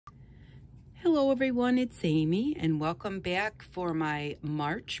Hello everyone, it's Amy and welcome back for my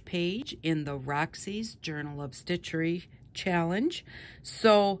March page in the Roxy's Journal of Stitchery challenge.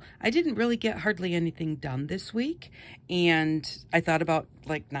 So I didn't really get hardly anything done this week, and I thought about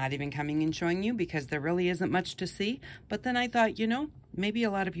not even coming and showing you because there really isn't much to see. But then I thought, maybe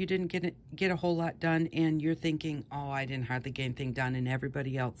a lot of you didn't get a whole lot done and you're thinking, oh, I didn't hardly get anything done and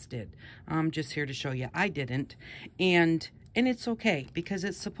everybody else did. I'm just here to show you I didn't. And it's okay, because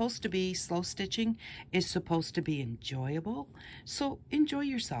it's supposed to be, slow stitching is supposed to be enjoyable. So enjoy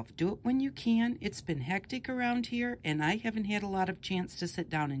yourself. Do it when you can. It's been hectic around here, and I haven't had a lot of chance to sit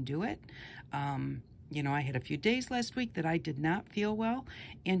down and do it. I had a few days last week that I did not feel well,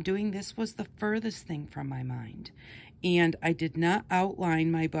 and doing this was the furthest thing from my mind. And I did not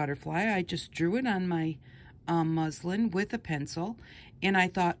outline my butterfly. I just drew it on my muslin with a pencil, and I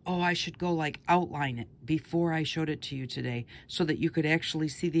thought, oh, I should go outline it before I showed it to you today so that you could actually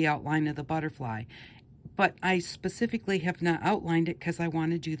see the outline of the butterfly. But I specifically have not outlined it because I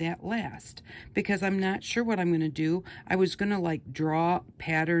want to do that last, because I'm not sure what I'm going to do. I was going to draw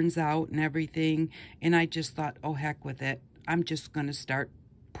patterns out and everything, and I just thought, oh, heck with it. I'm just going to start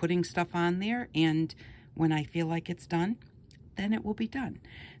putting stuff on there, and when I feel like it's done, then it will be done.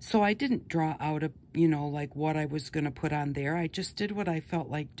 So I didn't draw out what I was going to put on there. I just did what I felt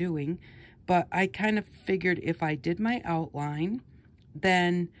like doing. But I kind of figured if I did my outline,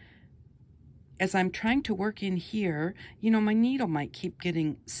 then as I'm trying to work in here, my needle might keep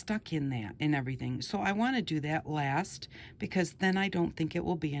getting stuck in that and everything. So I want to do that last, because then I don't think it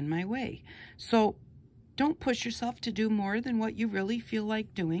will be in my way. So don't push yourself to do more than what you really feel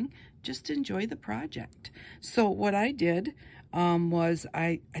like doing. Just enjoy the project. So what I did was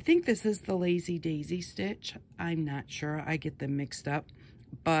I think this is the Lazy Daisy stitch. I'm not sure. I get them mixed up.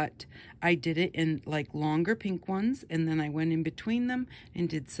 But I did it in longer pink ones, and then I went in between them and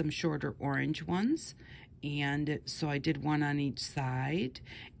did some shorter orange ones. And so I did one on each side.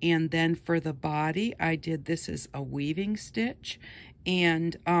 And then for the body, I did, this is a weaving stitch.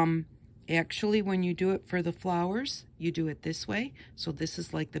 And actually, when you do it for the flowers, you do it this way. So this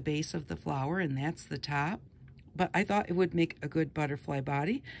is like the base of the flower, and that's the top. But I thought it would make a good butterfly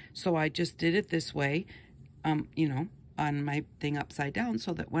body, so I just did it this way, on my thing upside down,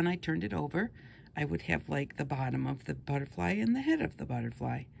 so that when I turned it over, I would have the bottom of the butterfly and the head of the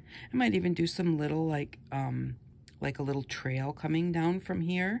butterfly. I might even do some little like a little trail coming down from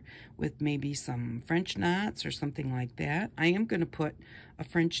here with maybe some French knots or something like that. I am going to put a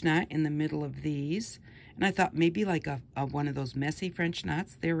French knot in the middle of these, and I thought maybe a one of those messy French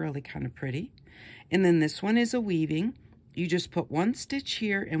knots. They're really kind of pretty. And then this one is a weaving. You just put one stitch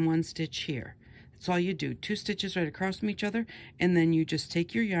here and one stitch here. That's all you do. 2 stitches right across from each other, and then you just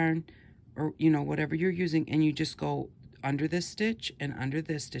take your yarn, or whatever you're using, and you just go under this stitch and under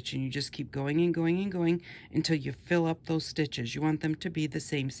this stitch, and you just keep going and going and going until you fill up those stitches. You want them to be the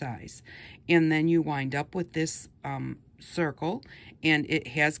same size. And then you wind up with this circle, and it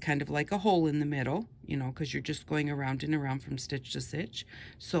has kind of like a hole in the middle, because you're just going around and around from stitch to stitch.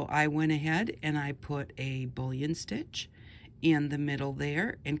 So I went ahead and I put a bullion stitch in the middle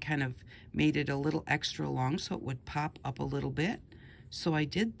there and kind of made it a little extra long so it would pop up a little bit. So I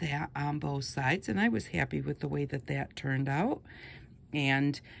did that on both sides, and I was happy with the way that turned out.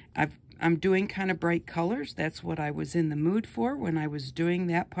 And I'm doing kind of bright colors. That's what I was in the mood for when I was doing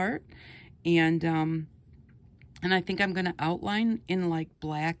that part. And I think I'm going to outline in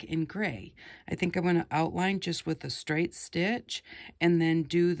black and gray. I think I'm going to outline just with a straight stitch, and then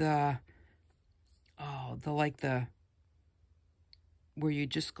do where you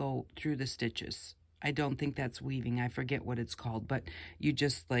just go through the stitches. I don't think that's weaving. I forget what it's called, but you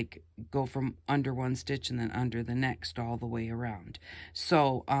just go from under one stitch and then under the next all the way around.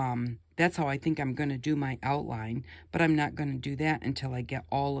 So that's how I think I'm going to do my outline, but I'm not going to do that until I get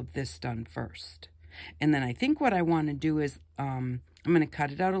all of this done first. And then I think what I want to do is I'm going to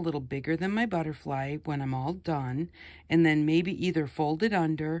cut it out a little bigger than my butterfly when I'm all done, and then maybe either fold it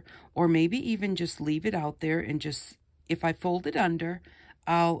under, or maybe even just leave it out there, and just, if I fold it under,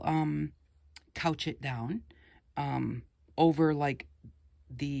 I'll couch it down over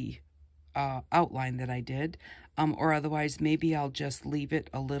the outline that I did, or otherwise maybe I'll just leave it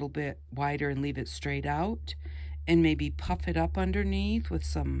a little bit wider and leave it straight out, and maybe puff it up underneath with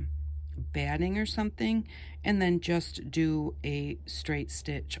some batting or something, and then just do a straight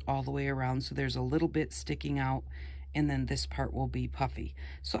stitch all the way around so there's a little bit sticking out, and then this part will be puffy.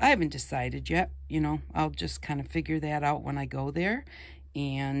 So I haven't decided yet. I'll just kind of figure that out when I go there.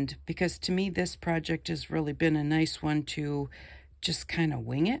 And because to me this project has really been a nice one to just kind of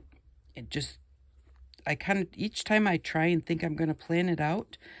wing it. I kind of, each time I try and think I'm going to plan it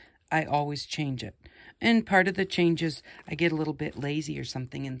out, I always change it. And part of the change is I get a little bit lazy or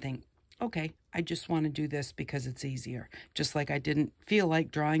something and think, okay, I just want to do this because it's easier. Just like I didn't feel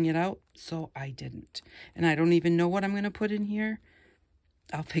like drawing it out, so I didn't. And I don't even know what I'm going to put in here.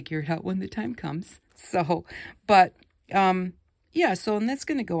 I'll figure it out when the time comes. So, but, yeah, so, and that's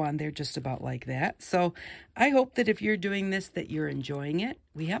going to go on there just about like that. So I hope that if you're doing this, that you're enjoying it.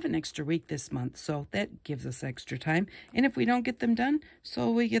 We have an extra week this month, so that gives us extra time. And if we don't get them done, so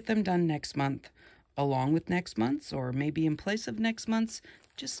we get them done next month, along with next month's, or maybe in place of next month's,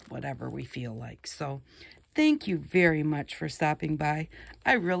 just whatever we feel like. So thank you very much for stopping by.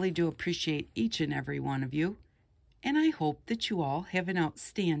 I really do appreciate each and every one of you. And I hope that you all have an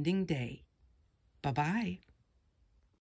outstanding day. Bye-bye.